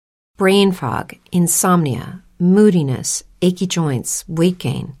brain fog, insomnia, moodiness, achy joints, weight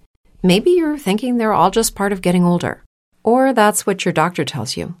gain. Maybe you're thinking they're all just part of getting older, or that's what your doctor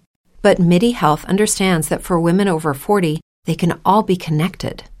tells you. But MIDI Health understands that for women over 40, they can all be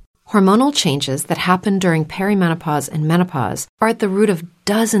connected. Hormonal changes that happen during perimenopause and menopause are at the root of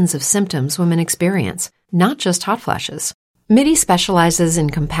dozens of symptoms women experience, not just hot flashes. MIDI specializes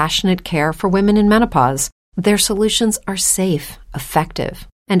in compassionate care for women in menopause. Their solutions are safe, effective,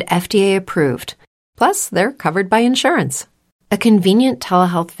 and FDA approved. Plus, they're covered by insurance. A convenient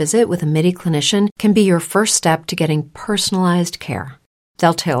telehealth visit with a MIDI clinician can be your first step to getting personalized care.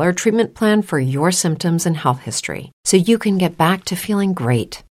 They'll tailor a treatment plan for your symptoms and health history, so you can get back to feeling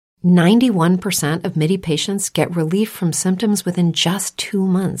great. 91% of MIDI patients get relief from symptoms within just 2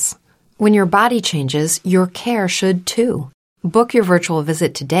 months. When your body changes, your care should too. Book your virtual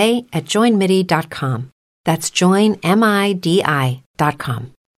visit today at joinmidi.com. That's joinmidi.com.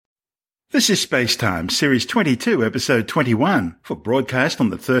 This is Spacetime, Series 22, Episode 21, for broadcast on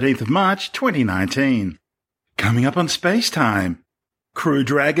the 13th of March, 2019. Coming up on Spacetime, Crew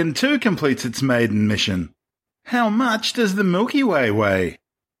Dragon 2 completes its maiden mission. How much does the Milky Way weigh?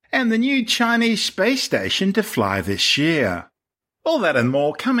 And the new Chinese space station to fly this year. All that and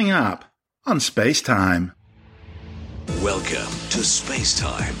more coming up on Spacetime. Welcome to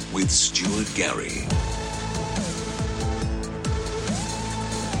Spacetime with Stuart Gary.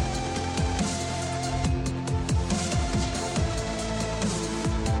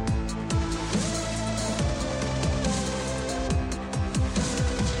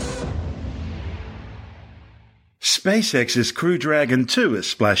 SpaceX's Crew Dragon 2 has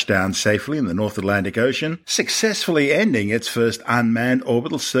splashed down safely in the North Atlantic Ocean, successfully ending its first unmanned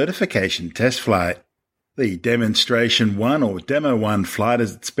orbital certification test flight. The Demonstration 1, or Demo 1 flight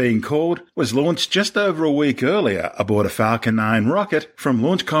as it's being called, was launched just over a week earlier aboard a Falcon 9 rocket from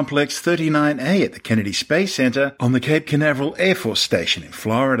Launch Complex 39A at the Kennedy Space Center on the Cape Canaveral Air Force Station in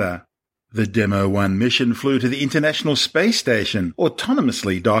Florida. The Demo 1 mission flew to the International Space Station,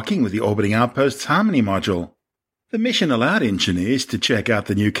 autonomously docking with the orbiting outpost's Harmony module. The mission allowed engineers to check out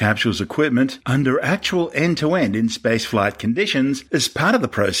the new capsule's equipment under actual end-to-end in-space flight conditions as part of the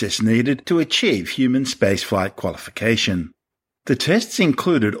process needed to achieve human spaceflight qualification. The tests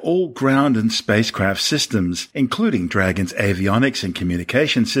included all ground and spacecraft systems, including Dragon's avionics and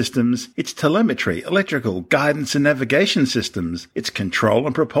communication systems, its telemetry, electrical, guidance and navigation systems, its control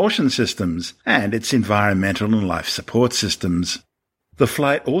and propulsion systems, and its environmental and life support systems. The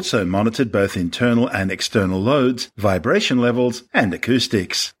flight also monitored both internal and external loads, vibration levels, and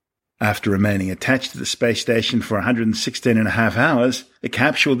acoustics. After remaining attached to the space station for 116.5 hours, the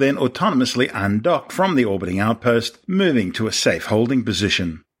capsule then autonomously undocked from the orbiting outpost, moving to a safe holding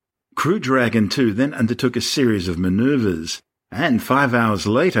position. Crew Dragon 2 then undertook a series of maneuvers, and 5 hours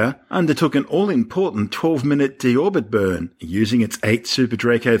later undertook an all-important 12-minute deorbit burn, using its 8 Super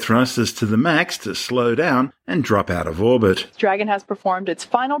Draco thrusters to the max to slow down and drop out of orbit. Dragon has performed its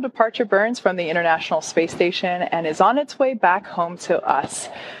final departure burns from the International Space Station and is on its way back home to us.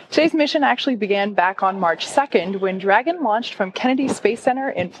 Today's mission actually began back on March 2nd when Dragon launched from Kennedy Space Center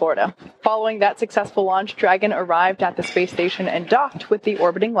in Florida. Following that successful launch, Dragon arrived at the space station and docked with the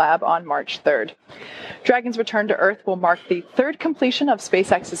orbiting lab on March 3rd. Dragon's return to Earth will mark the third completion of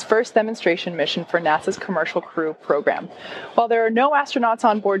SpaceX's first demonstration mission for NASA's Commercial Crew program. While there are no astronauts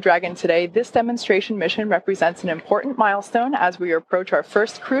on board Dragon today, this demonstration mission represents an important milestone as we approach our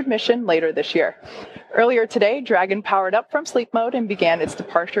first crewed mission later this year. Earlier today, Dragon powered up from sleep mode and began its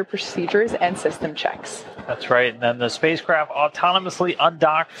departure procedures and system checks. That's right. And then the spacecraft autonomously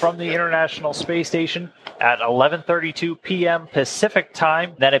undocked from the International Space Station at 11:32 p.m. Pacific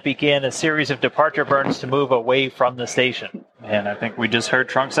time. Then it began a series of departure burns to move away from the station. And I think we just heard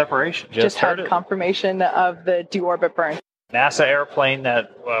trunk separation. Just had confirmation of the deorbit burn. NASA airplane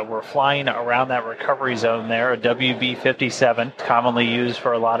that were flying around that recovery zone there, a WB-57, commonly used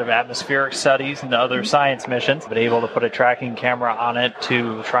for a lot of atmospheric studies and other science missions, but able to put a tracking camera on it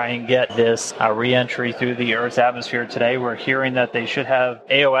to try and get this re-entry through the Earth's atmosphere today. We're hearing that they should have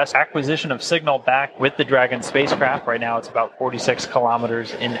AOS, acquisition of signal, back with the Dragon spacecraft. Right now it's about 46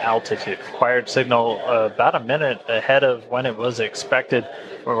 kilometers in altitude. Acquired signal about a minute ahead of when it was expected,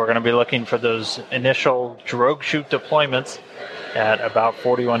 where we're going to be looking for those initial drogue chute deployments at about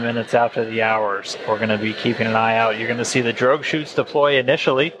 41 minutes after the hours. We're going to be keeping an eye out. You're going to see the drogue chutes deploy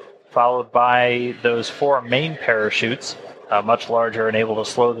initially, followed by those 4 main parachutes much larger and able to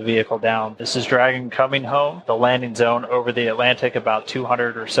slow the vehicle down. This is Dragon coming home, the landing zone over the Atlantic, about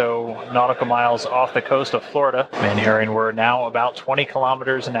 200 or so nautical miles off the coast of Florida. And hearing we're now about 20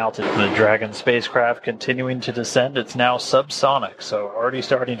 kilometers in altitude. The Dragon spacecraft continuing to descend. It's now subsonic, so already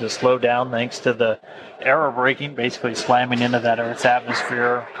starting to slow down thanks to the aerobraking, basically slamming into that Earth's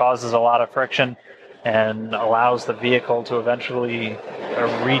atmosphere, causes a lot of friction and allows the vehicle to eventually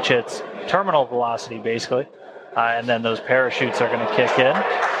reach its terminal velocity, basically. And then those parachutes are going to kick in.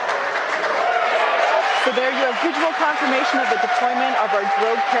 So there you have visual confirmation of the deployment of our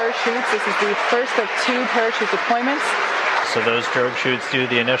drogue parachutes. This is the first of 2 parachute deployments. So those drogue chutes do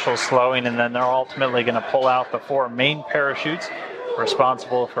the initial slowing, and then they're ultimately going to pull out the 4 main parachutes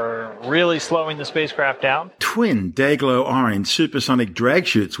responsible for really slowing the spacecraft down. Twin day-glow orange supersonic drag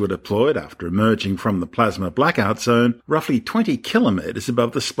chutes were deployed after emerging from the plasma blackout zone roughly 20 kilometers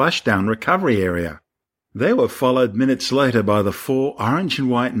above the splashdown recovery area. They were followed minutes later by the 4 orange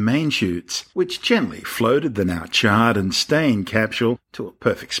and white main chutes, which gently floated the now charred and stained capsule to a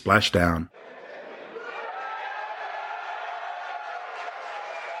perfect splashdown. And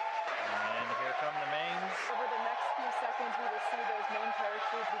here come the mains. Over the next few seconds, we will see those main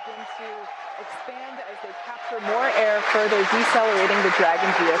parachutes begin to expand as they capture more air, further decelerating the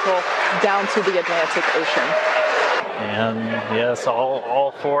Dragon vehicle down to the Atlantic Ocean. And yes,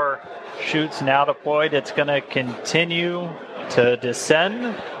 all 4 chutes now deployed. It's going to continue to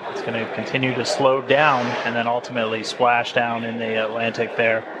descend. It's going to continue to slow down and then ultimately splash down in the Atlantic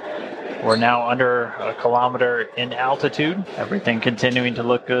there. We're now under a kilometer in altitude. Everything continuing to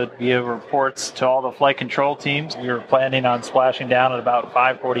look good via reports to all the flight control teams. We were planning on splashing down at about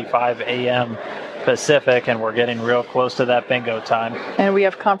 5:45 a.m. Pacific, and we're getting real close to that bingo time. And we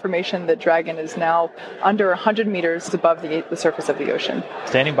have confirmation that Dragon is now under 100 meters above the surface of the ocean.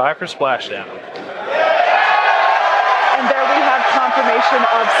 Standing by for splashdown. And there we have confirmation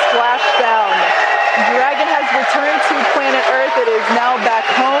of splashdown. Dragon has returned to planet Earth. It is now back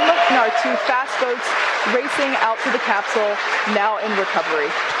home. And our 2 fast boats racing out to the capsule, now in recovery.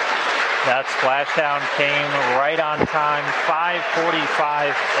 That splashdown came right on time,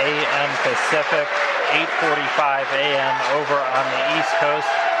 5:45 a.m. Pacific, 8:45 a.m. over on the East Coast.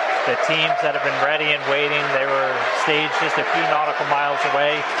 The teams that have been ready and waiting, they were staged just a few nautical miles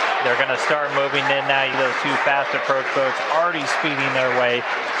away. They're going to start moving in now. Those 2 fast approach boats already speeding their way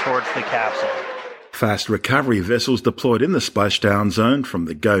towards the capsule. Fast recovery vessels deployed in the splashdown zone from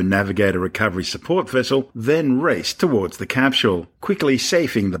the Go Navigator recovery support vessel then raced towards the capsule, quickly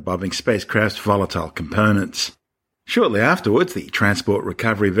safing the bobbing spacecraft's volatile components. Shortly afterwards, the transport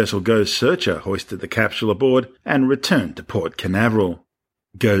recovery vessel Go Searcher hoisted the capsule aboard and returned to Port Canaveral.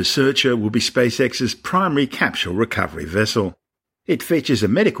 Go Searcher will be SpaceX's primary capsule recovery vessel. It features a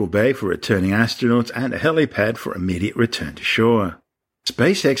medical bay for returning astronauts and a helipad for immediate return to shore.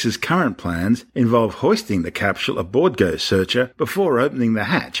 SpaceX's current plans involve hoisting the capsule aboard Go Searcher before opening the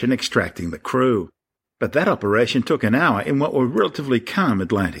hatch and extracting the crew. But that operation took an hour in what were relatively calm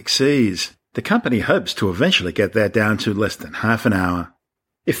Atlantic seas. The company hopes to eventually get that down to less than half an hour.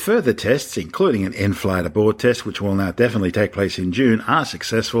 If further tests, including an in-flight abort test, which will now definitely take place in June, are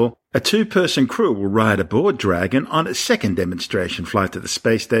successful, a 2-person crew will ride aboard Dragon on its second demonstration flight to the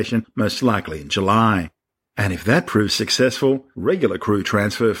space station, most likely in July. And if that proves successful, regular crew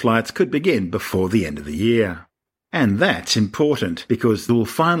transfer flights could begin before the end of the year. And that's important because it will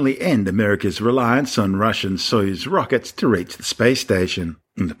finally end America's reliance on Russian Soyuz rockets to reach the space station,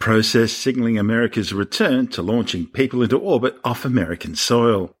 in the process signaling America's return to launching people into orbit off American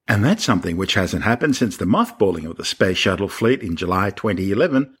soil. And that's something which hasn't happened since the mothballing of the Space Shuttle fleet in July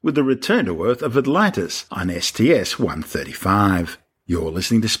 2011 with the return to Earth of Atlantis on STS-135. You're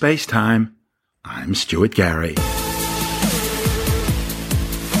listening to Space Time. I'm Stuart Gary.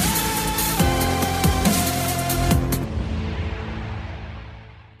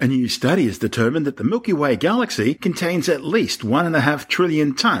 A new study has determined that the Milky Way galaxy contains at least 1.5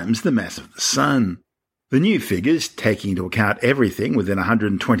 trillion times the mass of the Sun. The new figures, taking into account everything within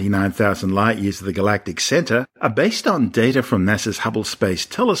 129,000 light-years of the galactic center, are based on data from NASA's Hubble Space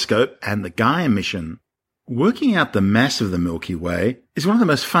Telescope and the Gaia mission. Working out the mass of the Milky Way is one of the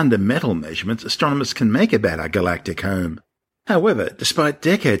most fundamental measurements astronomers can make about our galactic home. However, despite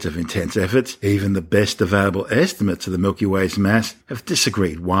decades of intense efforts, even the best available estimates of the Milky Way's mass have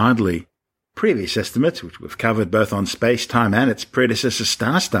disagreed widely. Previous estimates, which we've covered both on Space-Time and its predecessor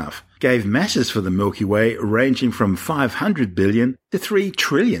Star Stuff, gave masses for the Milky Way ranging from 500 billion to 3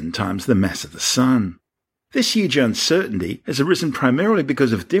 trillion times the mass of the Sun. This huge uncertainty has arisen primarily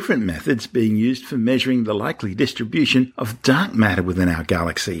because of different methods being used for measuring the likely distribution of dark matter within our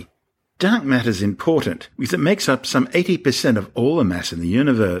galaxy. Dark matter is important because it makes up some 80% of all the mass in the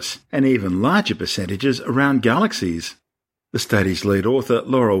universe, and even larger percentages around galaxies. The study's lead author,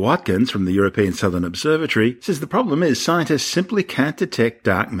 Laura Watkins from the European Southern Observatory, says the problem is scientists simply can't detect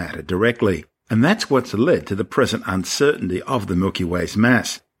dark matter directly, and that's what's led to the present uncertainty of the Milky Way's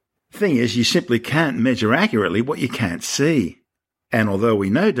mass. The thing is, you simply can't measure accurately what you can't see. And although we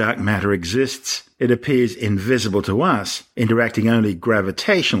know dark matter exists, it appears invisible to us, interacting only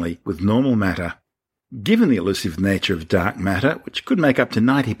gravitationally with normal matter. Given the elusive nature of dark matter, which could make up to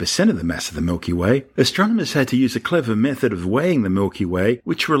 90% of the mass of the Milky Way, astronomers had to use a clever method of weighing the Milky Way,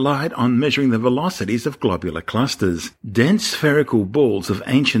 which relied on measuring the velocities of globular clusters, dense spherical balls of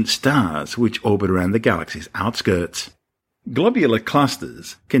ancient stars which orbit around the galaxy's outskirts. Globular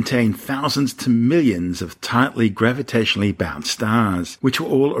clusters contain thousands to millions of tightly gravitationally bound stars, which were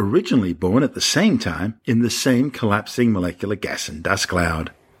all originally born at the same time in the same collapsing molecular gas and dust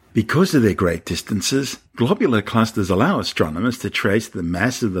cloud. Because of their great distances, globular clusters allow astronomers to trace the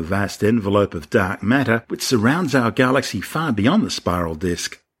mass of the vast envelope of dark matter which surrounds our galaxy far beyond the spiral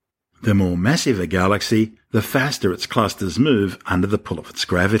disk. The more massive a galaxy, the faster its clusters move under the pull of its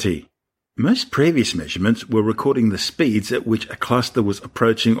gravity. Most previous measurements were recording the speeds at which a cluster was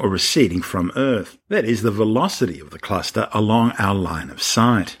approaching or receding from Earth, that is, the velocity of the cluster along our line of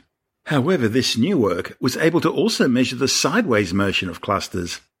sight. However, this new work was able to also measure the sideways motion of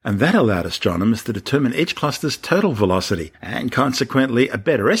clusters, and that allowed astronomers to determine each cluster's total velocity, and consequently a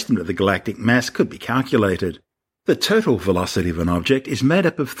better estimate of the galactic mass could be calculated. The total velocity of an object is made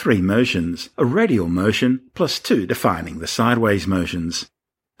up of 3 motions, a radial motion plus 2 defining the sideways motions.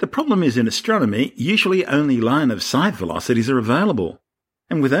 The problem is in astronomy, usually only line-of-sight velocities are available.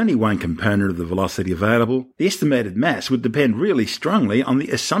 And with only one component of the velocity available, the estimated mass would depend really strongly on the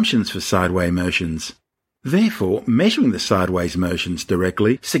assumptions for sideways motions. Therefore, measuring the sideways motions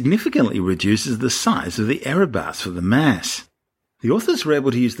directly significantly reduces the size of the error bars for the mass. The authors were able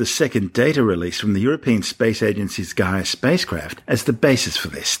to use the second data release from the European Space Agency's Gaia spacecraft as the basis for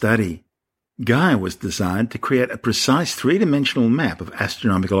their study. Gaia was designed to create a precise 3-dimensional map of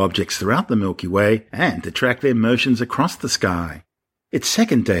astronomical objects throughout the Milky Way and to track their motions across the sky. Its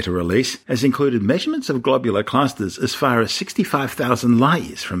second data release has included measurements of globular clusters as far as 65,000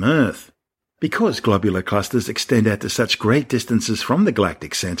 light-years from Earth. Because globular clusters extend out to such great distances from the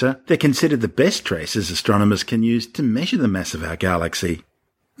galactic center, they're considered the best traces astronomers can use to measure the mass of our galaxy.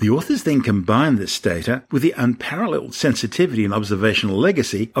 The authors then combined this data with the unparalleled sensitivity and observational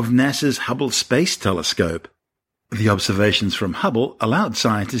legacy of NASA's Hubble Space Telescope. The observations from Hubble allowed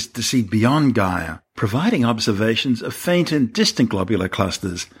scientists to see beyond Gaia, providing observations of faint and distant globular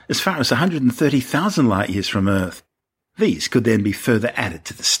clusters as far as 130,000 light-years from Earth. These could then be further added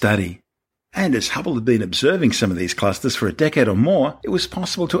to the study. And as Hubble had been observing some of these clusters for a decade or more, it was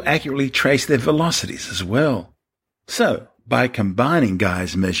possible to accurately trace their velocities as well. So, by combining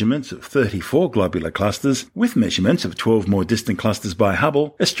Gaia's measurements of 34 globular clusters with measurements of 12 more distant clusters by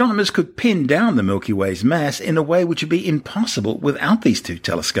Hubble, astronomers could pin down the Milky Way's mass in a way which would be impossible without these 2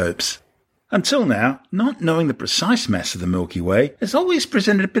 telescopes. Until now, not knowing the precise mass of the Milky Way has always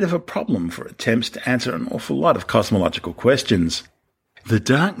presented a bit of a problem for attempts to answer an awful lot of cosmological questions. The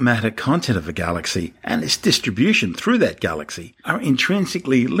dark matter content of a galaxy and its distribution through that galaxy are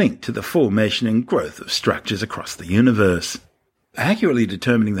intrinsically linked to the formation and growth of structures across the universe. Accurately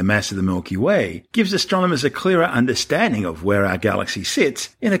determining the mass of the Milky Way gives astronomers a clearer understanding of where our galaxy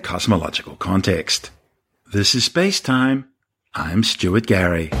sits in a cosmological context. This is Space Time. I'm Stuart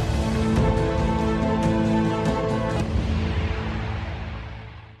Gary.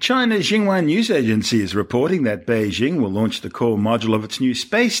 China's Xinhua News Agency is reporting that Beijing will launch the core module of its new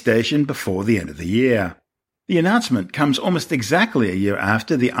space station before the end of the year. The announcement comes almost exactly a year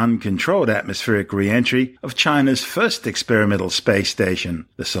after the uncontrolled atmospheric re-entry of China's first experimental space station,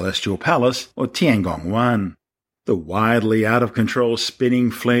 the Celestial Palace, or Tiangong-1. The wildly out-of-control spinning,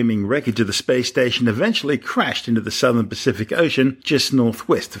 flaming wreckage of the space station eventually crashed into the southern Pacific Ocean just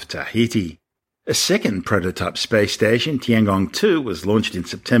northwest of Tahiti. A second prototype space station, Tiangong-2, was launched in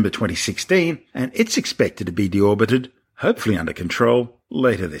September 2016, and it's expected to be deorbited, hopefully under control,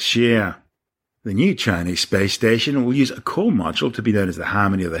 later this year. The new Chinese space station will use a core module to be known as the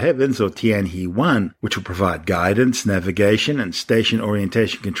Harmony of the Heavens, or Tianhe-1, which will provide guidance, navigation, and station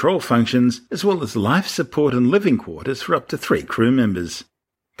orientation control functions, as well as life support and living quarters for up to 3 crew members.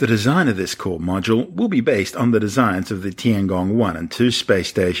 The design of this core module will be based on the designs of the Tiangong-1 and 2 space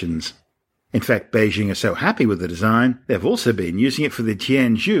stations. In fact, Beijing are so happy with the design, they've also been using it for the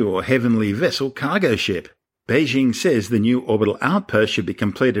Tianzhu, or Heavenly Vessel, cargo ship. Beijing says the new orbital outpost should be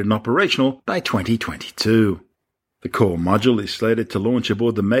completed and operational by 2022. The core module is slated to launch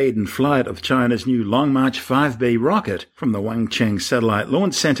aboard the maiden flight of China's new Long March 5B rocket from the Wangcheng Satellite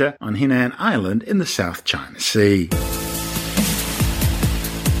Launch Center on Hainan Island in the South China Sea.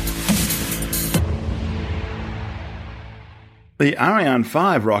 The Ariane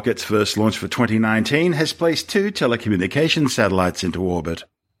 5 rocket's first launch for 2019 has placed 2 telecommunications satellites into orbit.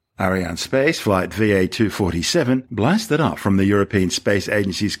 Arianespace Flight VA247 blasted off from the European Space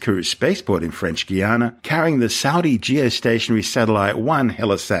Agency's Kourou spaceport in French Guiana, carrying the Saudi geostationary satellite 1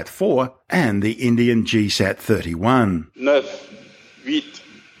 Hellasat 4 and the Indian GSAT 31. 9, 8,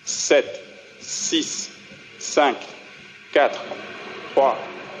 7, 6, 5, 4,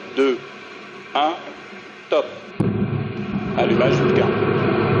 3, 2, 1, top. Allumage Vulcain.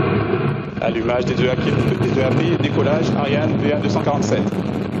 Allumage des deux AP, décollage Ariane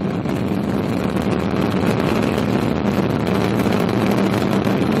VA247.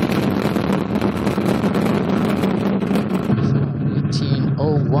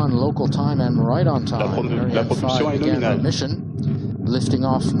 Local time and right on time. Ariane 5 began her mission, lifting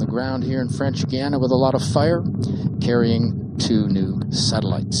off from the ground here in French Guiana with a lot of fire, carrying 2 new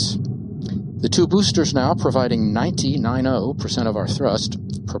satellites. The 2 boosters now providing 90% of our thrust,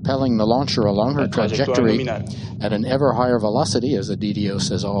 propelling the launcher along her trajectory at an ever higher velocity as the DDO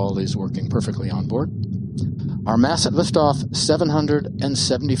says all is working perfectly on board. Our mass at liftoff,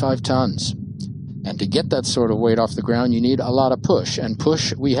 775 tons. And to get that sort of weight off the ground, you need a lot of push. And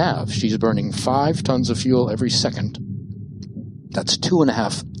push we have. She's burning 5 tons of fuel every second. That's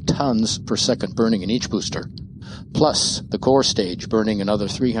 2.5 tons per second burning in each booster. Plus the core stage burning another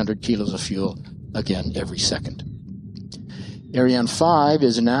 300 kilos of fuel, again, every second. Ariane 5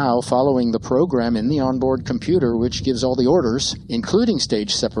 is now following the program in the onboard computer, which gives all the orders, including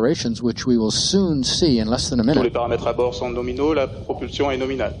stage separations, which we will soon see in less than a minute. Tous les paramètres à bord sont nominaux, la propulsion est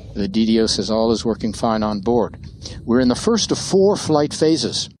nominale. The DDO says all is working fine on board. We're in the first of 4 flight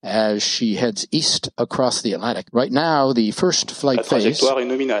phases as she heads east across the Atlantic. Right now, the first flight phase,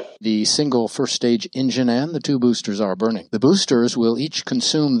 the single first stage engine and the 2 boosters are burning. The boosters will each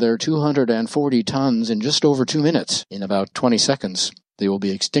consume their 240 tons in just over 2 minutes. In about 20 seconds, they will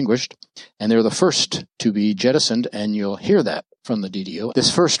be extinguished, and they're the first to be jettisoned, and you'll hear that from the DDO.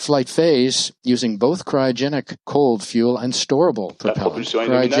 This first flight phase, using both cryogenic cold fuel and storable propellant.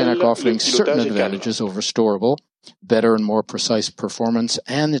 Cryogenic offering certain advantages over storable, better and more precise performance,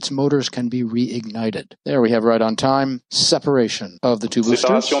 and its motors can be reignited. There we have right on time, separation of the 2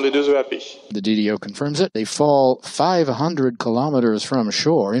 boosters. The DDO confirms it. They fall 500 kilometers from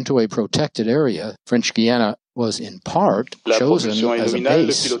shore into a protected area. French Guiana was in part chosen as a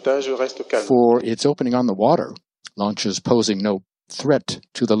base for its opening on the water, launches posing no threat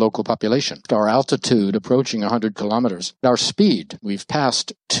to the local population. Our altitude approaching 100 kilometers. Our speed, we've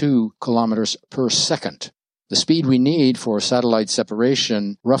passed 2 kilometers per second. The speed we need for satellite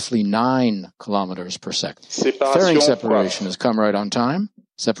separation, roughly 9 kilometers per second. Fairing separation has come right on time.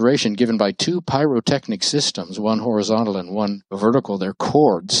 Separation given by 2 pyrotechnic systems, one horizontal and one vertical. They're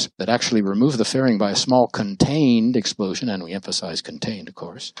cords that actually remove the fairing by a small contained explosion, and we emphasize contained, of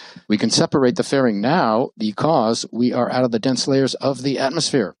course. We can separate the fairing now because we are out of the dense layers of the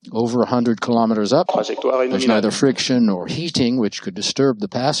atmosphere, over 100 kilometers up. There's neither friction nor heating, which could disturb the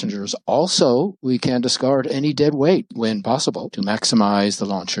passengers. Also, we can discard any dead weight when possible to maximize the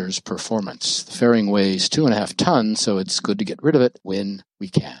launcher's performance. The fairing weighs 2.5 tons, so it's good to get rid of it when we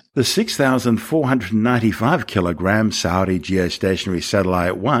can. The 6,495 kilogram Saudi geostationary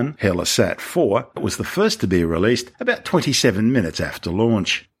satellite 1, Hellasat 4, was the first to be released about 27 minutes after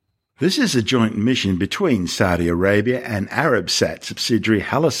launch. This is a joint mission between Saudi Arabia and Arabsat subsidiary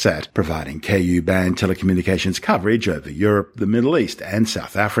Hellasat, providing Ku-band telecommunications coverage over Europe, the Middle East and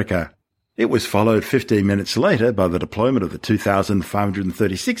South Africa. It was followed 15 minutes later by the deployment of the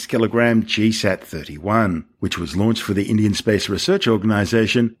 2,536 kilogram GSAT 31, which was launched for the Indian Space Research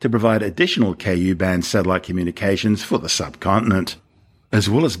Organisation to provide additional Ku-band satellite communications for the subcontinent. As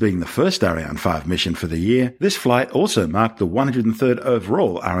well as being the first Ariane 5 mission for the year, this flight also marked the 103rd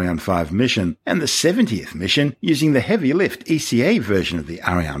overall Ariane 5 mission and the 70th mission using the heavy lift ECA version of the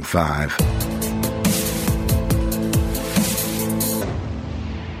Ariane 5.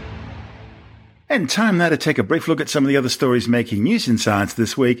 And time now to take a brief look at some of the other stories making news in science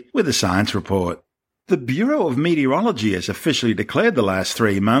this week with the Science Report. The Bureau of Meteorology has officially declared the last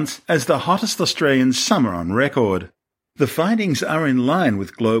 3 months as the hottest Australian summer on record. The findings are in line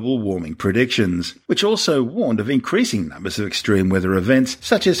with global warming predictions, which also warned of increasing numbers of extreme weather events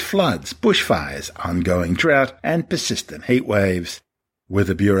such as floods, bushfires, ongoing drought, and persistent heat waves.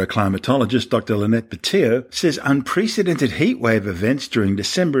 Weather Bureau climatologist Dr. Lynette Petio says unprecedented heatwave events during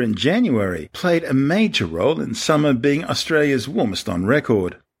December and January played a major role in summer being Australia's warmest on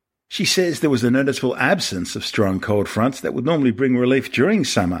record. She says there was a noticeable absence of strong cold fronts that would normally bring relief during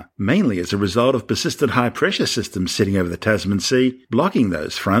summer, mainly as a result of persistent high-pressure systems sitting over the Tasman Sea, blocking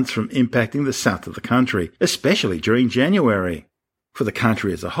those fronts from impacting the south of the country, especially during January. For the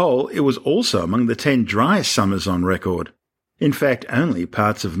country as a whole, it was also among the 10 driest summers on record. In fact, only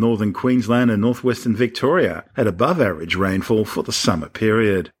parts of northern Queensland and northwestern Victoria had above-average rainfall for the summer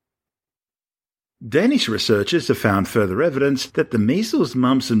period. Danish researchers have found further evidence that the measles,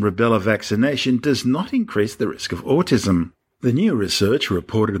 mumps and rubella vaccination does not increase the risk of autism. The new research,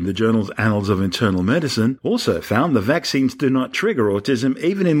 reported in the journal's Annals of Internal Medicine, also found the vaccines do not trigger autism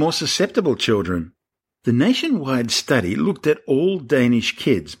even in more susceptible children. The nationwide study looked at all Danish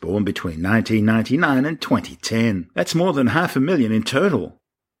kids born between 1999 and 2010. That's more than 500,000 in total.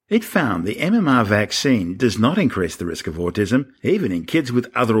 It found the MMR vaccine does not increase the risk of autism, even in kids with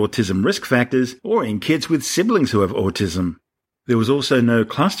other autism risk factors or in kids with siblings who have autism. There was also no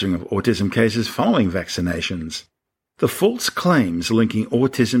clustering of autism cases following vaccinations. The false claims linking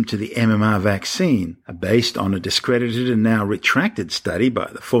autism to the MMR vaccine are based on a discredited and now retracted study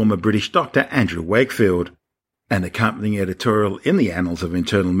by the former British doctor Andrew Wakefield. An accompanying editorial in the Annals of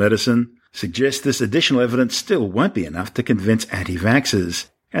Internal Medicine suggests this additional evidence still won't be enough to convince anti-vaxxers,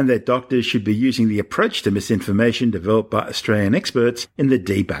 and that doctors should be using the approach to misinformation developed by Australian experts in the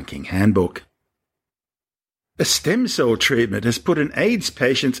Debunking Handbook. A stem cell treatment has put an AIDS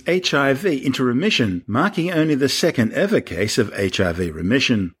patient's HIV into remission, marking only the second ever case of HIV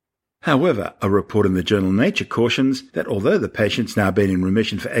remission. However, a report in the journal Nature cautions that although the patient's now been in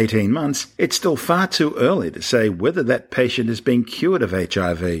remission for 18 months, it's still far too early to say whether that patient has been cured of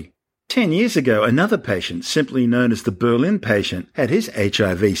HIV. 10 years ago, another patient, simply known as the Berlin patient, had his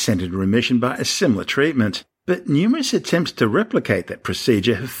HIV sent into remission by a similar treatment, but numerous attempts to replicate that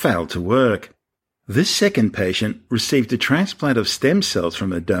procedure have failed to work. This second patient received a transplant of stem cells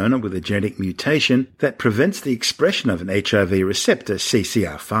from a donor with a genetic mutation that prevents the expression of an HIV receptor,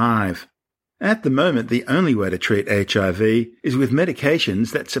 CCR5. At the moment, the only way to treat HIV is with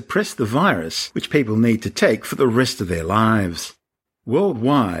medications that suppress the virus, which people need to take for the rest of their lives.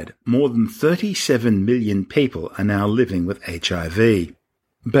 Worldwide, more than 37 million people are now living with HIV,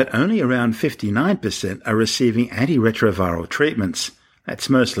 but only around 59% are receiving antiretroviral treatments. That's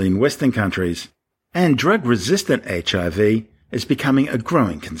mostly in Western countries. And drug-resistant HIV is becoming a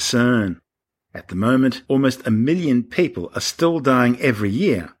growing concern. At the moment, almost 1 million people are still dying every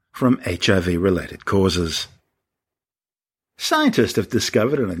year from HIV-related causes. Scientists have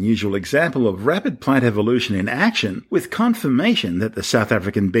discovered an unusual example of rapid plant evolution in action, with confirmation that the South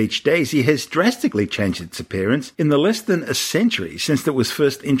African beach daisy has drastically changed its appearance in the less than a century since it was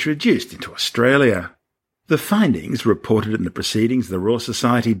first introduced into Australia. The findings, reported in the Proceedings of the Royal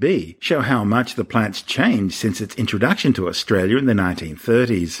Society B, show how much the plant's changed since its introduction to Australia in the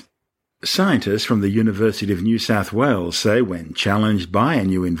 1930s. Scientists from the University of New South Wales say when challenged by a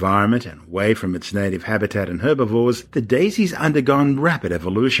new environment and away from its native habitat and herbivores, the daisy's undergone rapid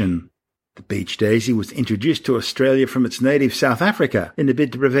evolution. The beach daisy was introduced to Australia from its native South Africa in a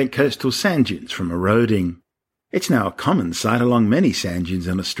bid to prevent coastal sand dunes from eroding. It's now a common sight along many sand dunes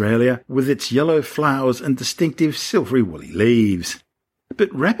in Australia, with its yellow flowers and distinctive silvery woolly leaves.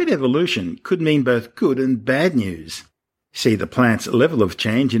 But rapid evolution could mean both good and bad news. See, the plant's level of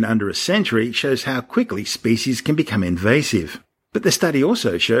change in under a century shows how quickly species can become invasive. But the study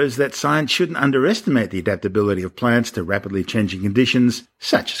also shows that science shouldn't underestimate the adaptability of plants to rapidly changing conditions,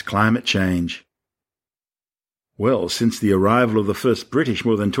 such as climate change. Well, since the arrival of the first British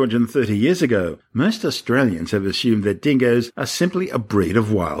more than 230 years ago, most Australians have assumed that dingoes are simply a breed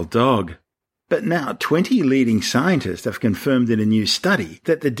of wild dog. But now 20 leading scientists have confirmed in a new study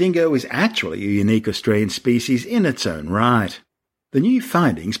that the dingo is actually a unique Australian species in its own right. The new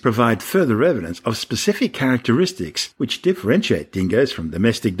findings provide further evidence of specific characteristics which differentiate dingoes from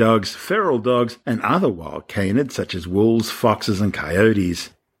domestic dogs, feral dogs, and other wild canids such as wolves, foxes, and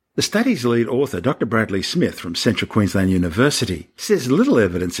coyotes. The study's lead author, Dr. Bradley Smith from Central Queensland University, says little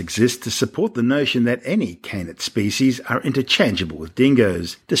evidence exists to support the notion that any canid species are interchangeable with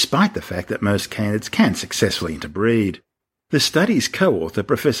dingoes, despite the fact that most canids can successfully interbreed. The study's co-author,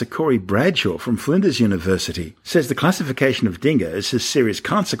 Professor Corey Bradshaw from Flinders University, says the classification of dingoes has serious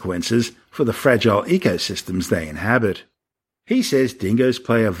consequences for the fragile ecosystems they inhabit. He says dingoes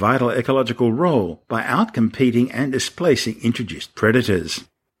play a vital ecological role by outcompeting and displacing introduced predators.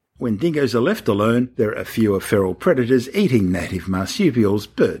 When dingoes are left alone, there are fewer feral predators eating native marsupials,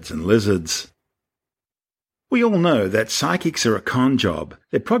 birds and lizards. We all know that psychics are a con job.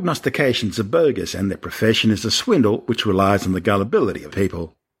 Their prognostications are bogus and their profession is a swindle which relies on the gullibility of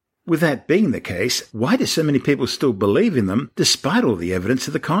people. With that being the case, why do so many people still believe in them despite all the evidence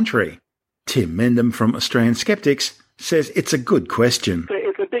to the contrary? Tim Mendham from Australian Skeptics says it's a good question.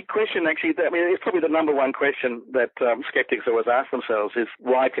 It's a big question, actually. I mean, it's probably the number one question that skeptics always ask themselves is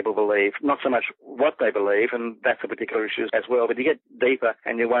why people believe, not so much what they believe, and that's a particular issue as well, but you get deeper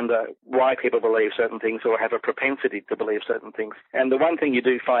and you wonder why people believe certain things or have a propensity to believe certain things. And the one thing you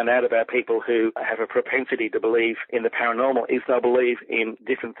do find out about people who have a propensity to believe in the paranormal is they'll believe in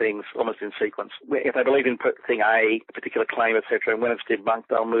different things almost in sequence. If they believe in thing A, a particular claim, etc., and when it's debunked,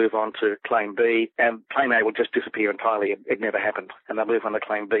 they'll move on to claim B, and claim A will just disappear entirely. It never happened. And they'll move on to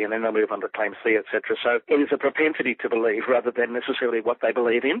claim B, and then they'll move on to claim C, etc. So it is a propensity to believe rather than necessarily what they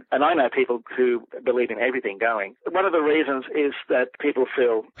believe in. And I know people who believe in everything going. One of the reasons is that people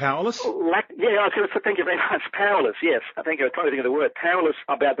feel powerless? Yeah, thank you very much. Powerless, yes. I think I was trying to think of the word. Powerless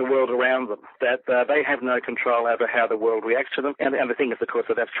about the world around them. That they have no control over how the world reacts to them. And the thing is, of course,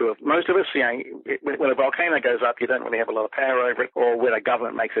 that that's true of most of us. You know, when a volcano goes up, you don't really have a lot of power over it. Or when a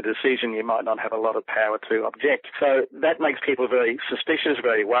government makes a decision, you might not have a lot of power to object. So that makes people very suspicious,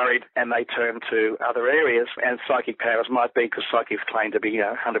 very worried, and they turn to other areas. And psychic powers might be because psychics claim to be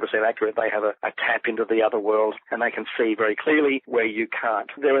 100% accurate. They have a tap into the other world, and they can see very clearly where you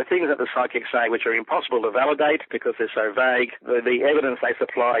can't. There are things that the psychics say which are impossible to validate because they're so vague. The evidence they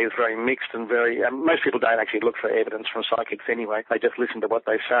supply is very mixed and very... most people don't actually look for evidence from psychics anyway. They just listen to what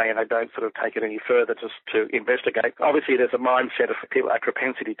they say, and they don't sort of take it any further just to investigate. Obviously, there's a mindset of people, a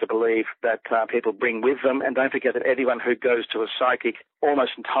propensity to believe that people bring with them, and don't forget that anyone who goes to a psychic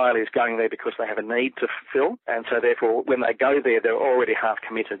almost entirely is going there because they have a need to fulfill, and so therefore when they go there, they're already half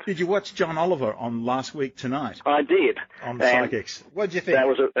committed. Did you watch John Oliver on Last Week Tonight? I did. On psychics. What did you think? That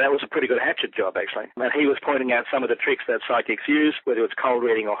was a pretty good hatchet job, actually. And he was pointing out some of the tricks that psychics use, whether it's cold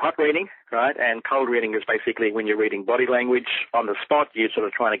reading or hot reading, right? And cold reading is basically when you're reading body language on the spot, you're sort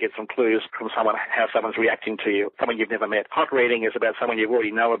of trying to get some clues from someone, how someone's reacting to you, someone you've never met. Hot reading is about someone you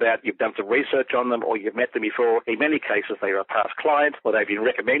already know about, you've done some research on them, or you've met them before. In many cases, they are a past client, or they've been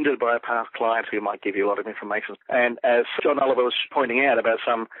recommended by a past client who might give you a lot of information. And as John Oliver was pointing out about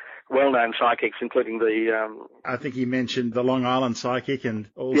some well-known psychics, including I think he mentioned the Long Island psychic and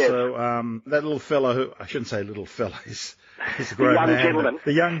also that little fellow who... I shouldn't say little fellow, he's a grown man.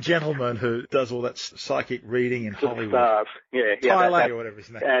 The young gentleman who does all that psychic reading in Hollywood. Stars. Tyler or whatever his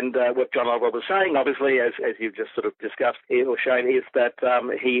name. And what John Oliver was saying, obviously, as you've just sort of discussed or shown, is that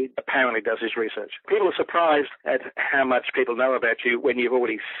he apparently does his research. People are surprised at how much people know about you when you've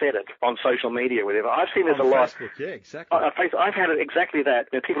already said it on social media or whatever. I've seen this a lot. Facebook, yeah, exactly. I've had it exactly that.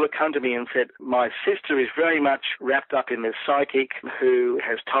 You know, people have come to me and said, my sister is very much wrapped up in this psychic who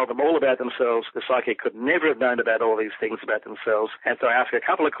has told them all about themselves. The psychic could never have known about all these things about themselves. And so I ask a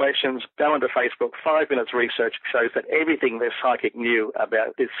couple of questions, go onto Facebook, 5 minutes research shows that everything their psychic knew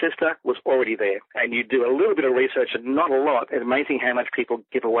about this sister was already there. And you do a little bit of research and not a lot. It's amazing how much people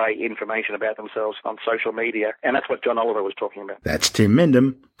give away information about themselves on social media. And that's what John Oliver was talking about. That's Tim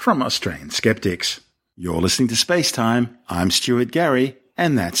Mendham from Australian Skeptics. You're listening to Space Time. I'm Stuart Gary,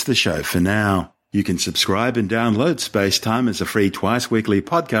 and that's the show for now. You can subscribe and download Space Time as a free twice-weekly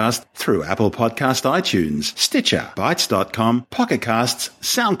podcast through Apple Podcast iTunes, Stitcher, Bytes.com, Pocket Casts,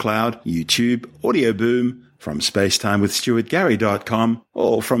 SoundCloud, YouTube, Audio Boom, from spacetimewithstuartgary.com,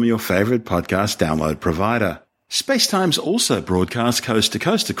 or from your favourite podcast download provider. Spacetime's also broadcast coast to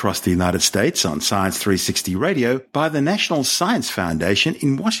coast across the United States on Science 360 Radio by the National Science Foundation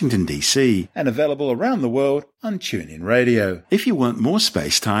in Washington, D.C., and available around the world on TuneIn Radio. If you want more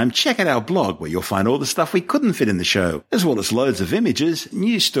Spacetime, check out our blog where you'll find all the stuff we couldn't fit in the show, as well as loads of images,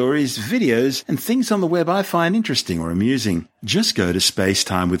 news stories, videos, and things on the web I find interesting or amusing. Just go to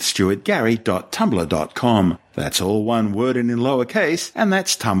spacetimewithstuartgary.tumblr.com. That's all one word and in lowercase, and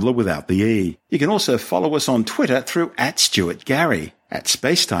that's Tumblr without the E. You can also follow us on Twitter through @StuartGary, at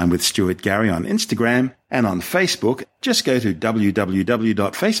Spacetime with Stuart Gary on Instagram, and on Facebook, just go to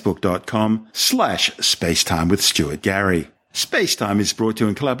www.facebook.com/Spacetime with Stuart Gary. Spacetime is brought to you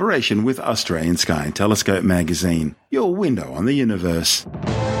in collaboration with Australian Sky and Telescope magazine, your window on the universe.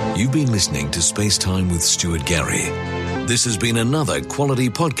 You've been listening to Spacetime with Stuart Gary. This has been another quality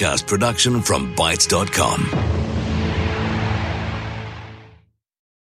podcast production from Bytes.com.